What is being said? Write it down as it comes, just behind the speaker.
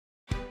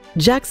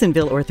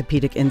Jacksonville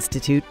Orthopedic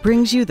Institute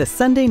brings you the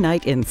Sunday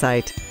Night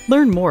Insight.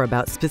 Learn more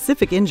about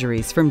specific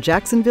injuries from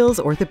Jacksonville's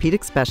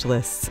orthopedic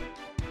specialists.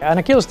 An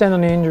Achilles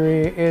tendon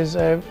injury is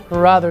a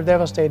rather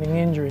devastating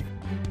injury.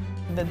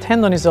 The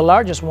tendon is the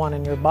largest one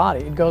in your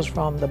body. It goes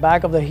from the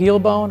back of the heel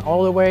bone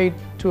all the way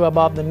to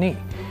above the knee.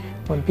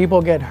 When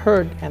people get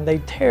hurt and they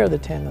tear the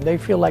tendon, they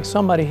feel like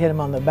somebody hit them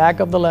on the back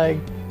of the leg,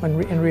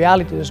 when in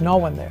reality there's no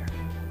one there.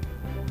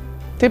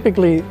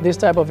 Typically, this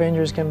type of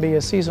injuries can be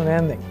a season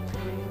ending.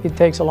 It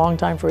takes a long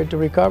time for it to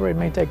recover. It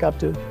may take up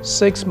to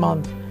 6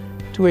 months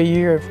to a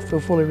year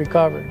to fully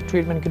recover.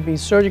 Treatment could be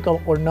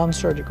surgical or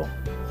non-surgical.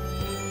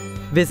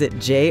 Visit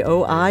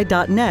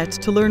joi.net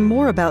to learn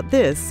more about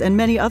this and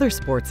many other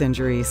sports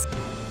injuries.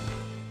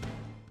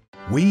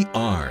 We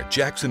are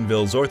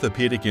Jacksonville's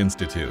Orthopedic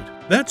Institute.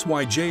 That's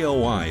why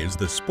JOI is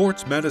the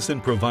sports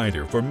medicine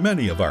provider for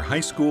many of our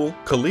high school,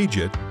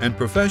 collegiate, and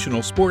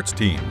professional sports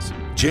teams.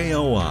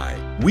 JOI.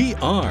 We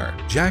are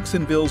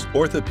Jacksonville's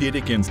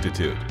Orthopedic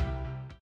Institute.